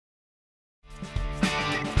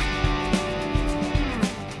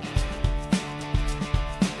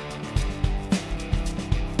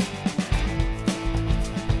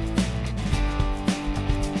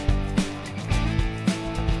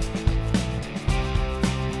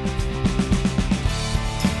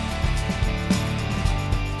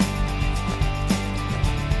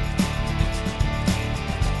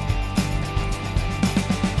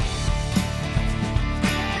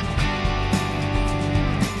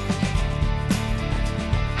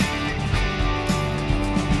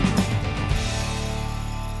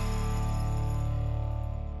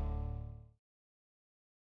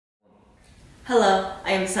Hello,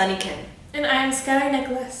 I am Sunny Kim. And I am Skylar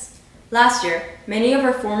Nicholas. Last year, many of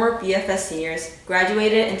our former BFS seniors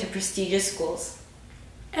graduated into prestigious schools.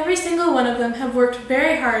 Every single one of them have worked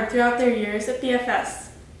very hard throughout their years at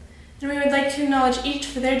BFS. And we would like to acknowledge each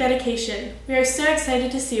for their dedication. We are so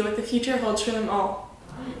excited to see what the future holds for them all.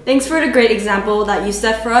 Thanks for the great example that you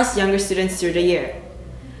set for us younger students through the year.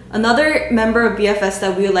 Another member of BFS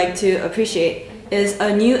that we would like to appreciate is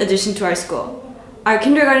a new addition to our school, our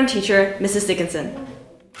kindergarten teacher, Mrs. Dickinson.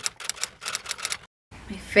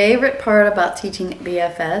 My favorite part about teaching at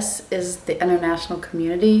BFS is the international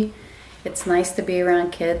community. It's nice to be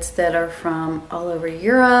around kids that are from all over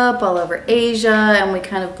Europe, all over Asia, and we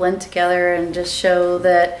kind of blend together and just show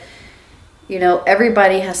that, you know,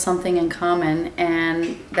 everybody has something in common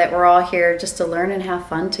and that we're all here just to learn and have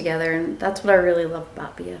fun together, and that's what I really love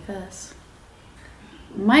about BFS.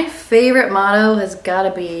 My favorite motto has got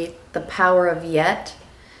to be the power of yet.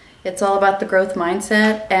 It's all about the growth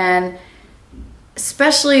mindset, and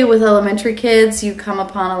especially with elementary kids, you come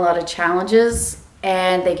upon a lot of challenges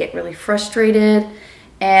and they get really frustrated,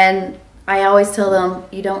 and I always tell them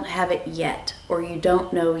you don't have it yet, or you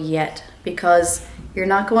don't know yet, because you're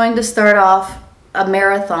not going to start off a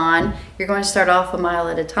marathon, you're going to start off a mile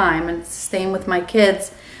at a time. And it's the same with my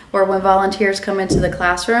kids, or when volunteers come into the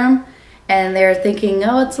classroom and they're thinking,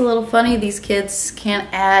 oh, it's a little funny, these kids can't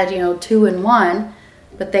add, 2 and 1,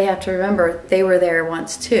 but they have to remember they were there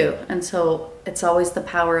once too. And so it's always the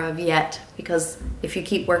power of yet, because if you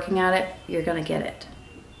keep working at it, you're going to get it.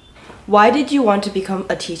 Why did you want to become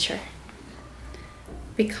a teacher?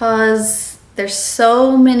 Because there's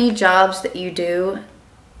so many jobs that you do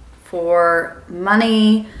for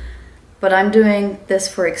money, but I'm doing this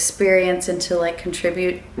for experience and to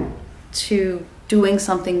contribute to doing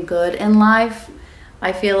something good in life.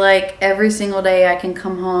 I feel like every single day I can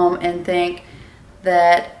come home and think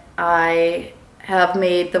that I have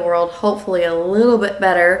made the world hopefully a little bit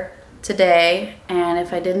better today, and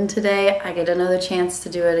if I didn't today, I get another chance to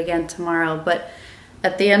do it again tomorrow. But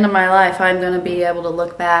at the end of my life, I'm going to be able to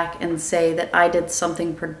look back and say that I did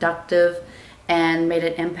something productive and made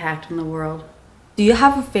an impact in the world. Do you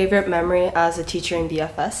have a favorite memory as a teacher in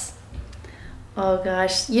BFS? Oh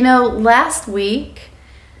gosh, last week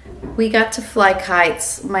we got to fly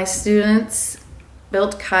kites. My students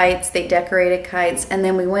built kites, they decorated kites, and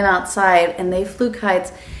then we went outside and they flew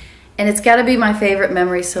kites. And it's got to be my favorite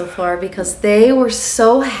memory so far, because they were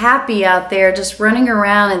so happy out there just running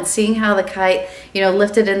around and seeing how the kite,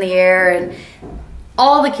 lifted in the air, and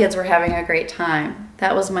all the kids were having a great time.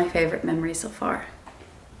 That was my favorite memory so far.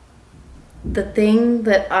 The thing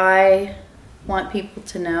that I want people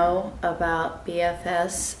to know about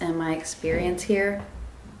BFS and my experience here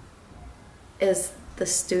is the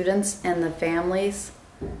students and the families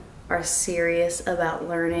are serious about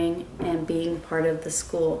learning and being part of the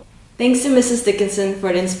school. Thanks to Mrs. Dickinson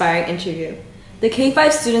for the inspiring interview. The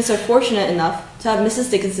K-5 students are fortunate enough to have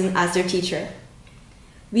Mrs. Dickinson as their teacher.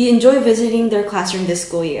 We enjoy visiting their classroom this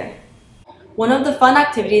school year. One of the fun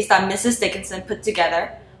activities that Mrs. Dickinson put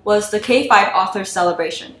together was the K-5 Author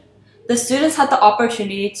Celebration. The students had the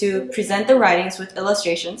opportunity to present their writings with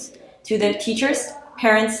illustrations to their teachers,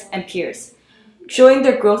 parents, and peers, showing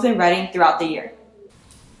their growth in writing throughout the year.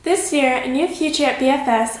 This year, a new feature at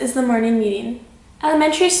BFS is the morning meeting.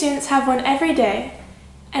 Elementary students have one every day,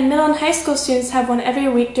 and middle and high school students have one every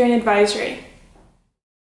week during advisory.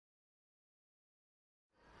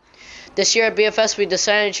 This year at BFS, we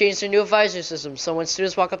decided to change the new advisory system, so when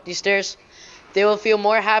students walk up these stairs, they will feel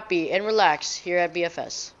more happy and relaxed here at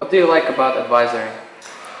BFS. What do you like about advisory?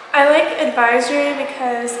 I like advisory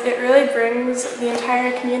because it really brings the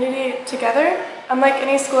entire community together. Unlike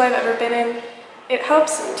any school I've ever been in, it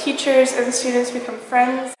helps teachers and students become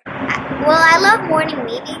friends. Well, I love morning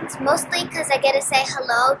meetings, mostly because I get to say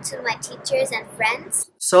hello to my teachers and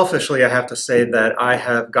friends. Selfishly, I have to say that I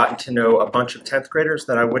have gotten to know a bunch of 10th graders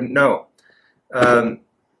that I wouldn't know.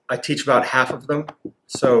 I teach about half of them,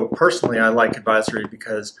 so personally I like advisory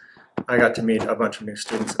because I got to meet a bunch of new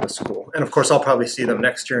students at the school. And of course I'll probably see them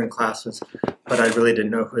next year in classes, but I really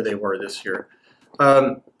didn't know who they were this year.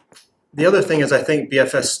 The other thing is I think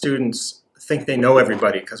BFS students think they know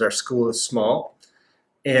everybody because our school is small.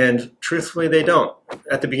 And truthfully, they don't.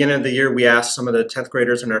 At the beginning of the year, we asked some of the 10th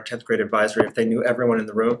graders in our 10th grade advisory if they knew everyone in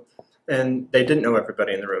the room, and they didn't know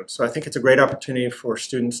everybody in the room. So I think it's a great opportunity for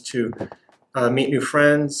students to meet new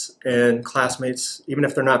friends and classmates. Even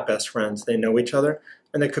if they're not best friends, they know each other,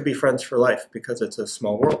 and they could be friends for life because it's a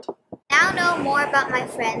small world. Now I know more about my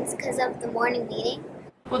friends because of the morning meeting.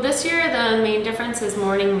 Well, this year the main difference is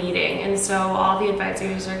morning meeting, and so all the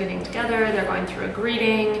advisors are getting together, they're going through a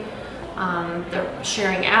greeting, they're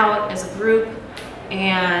sharing out as a group,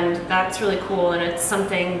 and that's really cool, and it's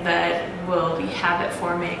something that will be habit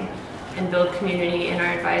forming and build community in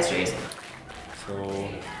our advisories. So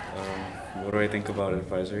what do I think about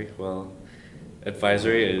advisory? Well,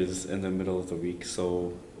 advisory is in the middle of the week,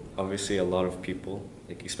 so obviously a lot of people,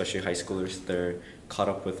 like especially high schoolers, they're caught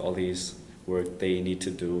up with all these work they need to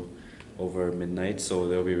do over midnight, so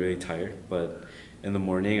they'll be really tired. But in the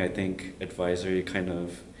morning, I think advisory kind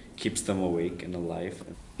of keeps them awake and alive.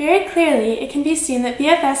 Very clearly, it can be seen that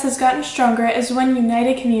BFS has gotten stronger as one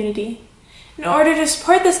united community. In order to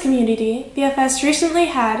support this community, BFS recently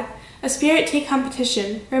had a Spirit Tea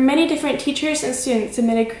competition where many different teachers and students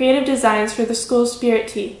submitted creative designs for the school's Spirit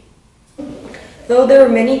Tea. Though there were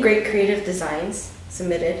many great creative designs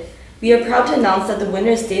submitted, we are proud to announce that the winner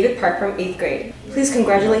is David Park from 8th grade. Please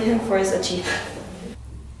congratulate him for his achievement.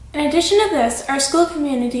 In addition to this, our school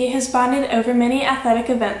community has bonded over many athletic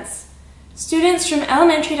events. Students from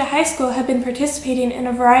elementary to high school have been participating in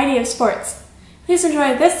a variety of sports. Please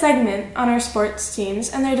enjoy this segment on our sports teams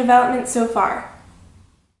and their development so far.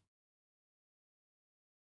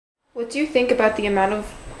 What do you think about the amount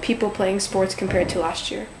of people playing sports compared to last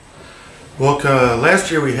year? Well, last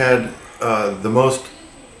year we had the most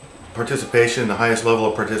participation, the highest level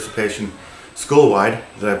of participation school-wide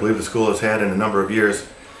that I believe the school has had in a number of years.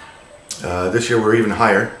 This year we're even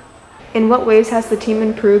higher. In what ways has the team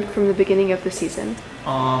improved from the beginning of the season?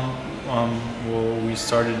 Well, we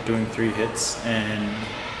started doing 3 hits and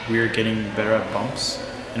we are getting better at bumps,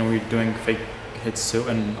 and we're doing fake hits too,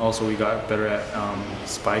 and also we got better at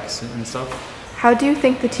spikes and stuff. How do you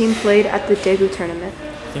think the team played at the debut tournament?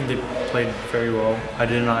 I think they played very well. I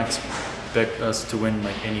did not expect us to win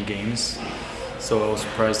like any games, so I was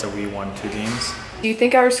surprised that we won 2 games. Do you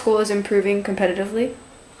think our school is improving competitively?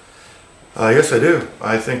 Yes, I do.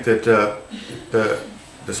 I think that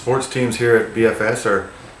the sports teams here at BFS are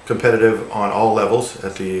competitive on all levels,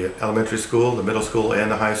 at the elementary school, the middle school, and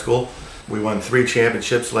the high school. We won 3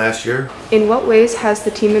 championships last year. In what ways has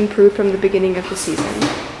the team improved from the beginning of the season?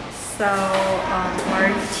 So our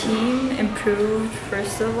team improved,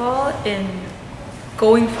 first of all, in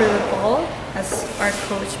going for the ball, as our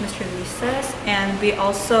coach, Mr. Lee, says, and we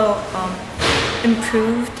also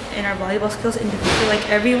improved in our volleyball skills individually, like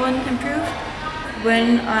everyone improved.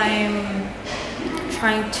 When I'm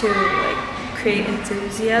trying to create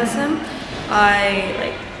enthusiasm,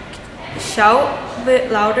 I shout a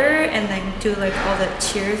bit louder and then do all the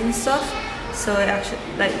cheers and stuff, so it actually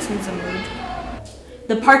lightens the mood.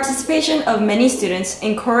 The participation of many students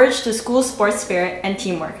encouraged the school's sports spirit and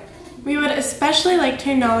teamwork. We would especially like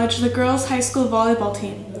to acknowledge the girls' high school volleyball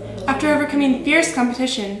team. After overcoming fierce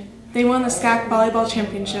competition, they won the SCAC Volleyball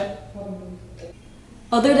Championship.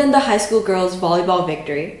 Other than the high school girls' volleyball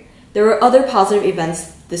victory, there were other positive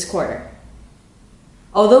events this quarter.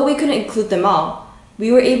 Although we couldn't include them all,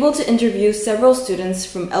 we were able to interview several students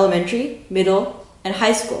from elementary, middle, and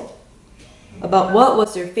high school about what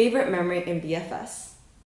was their favorite memory in BFS.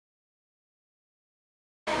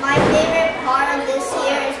 My favorite part of this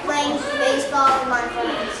year is playing baseball with my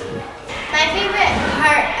friends. My favorite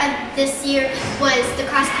part of this year was the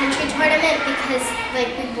cross-country tournament because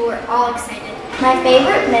people were all excited. My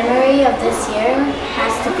favorite memory of this year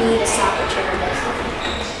has to be the soccer tournament.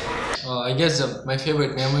 I guess my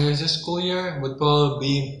favorite memory of this school year would probably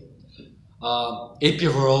be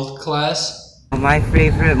AP World class. My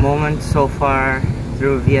favorite moment so far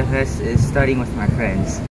through VFS is studying with my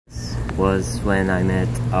friends. Was when I met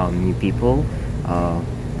new people.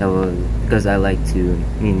 That was because I like to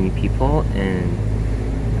meet new people and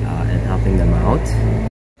helping them out.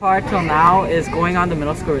 Far till now is going on the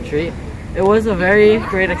middle school retreat. It was a very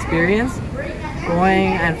great experience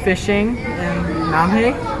going and fishing in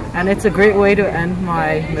Namhae, and it's a great way to end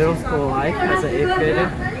my middle school life as an 8th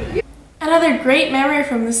grader. Another great memory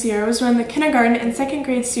from this year was when the kindergarten and 2nd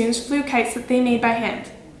grade students flew kites that they made by hand.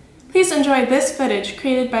 Please enjoy this footage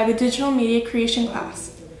created by the Digital Media Creation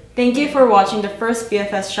class. Thank you for watching the first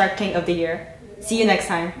BFS Shark Tank of the year. See you next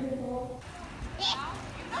time.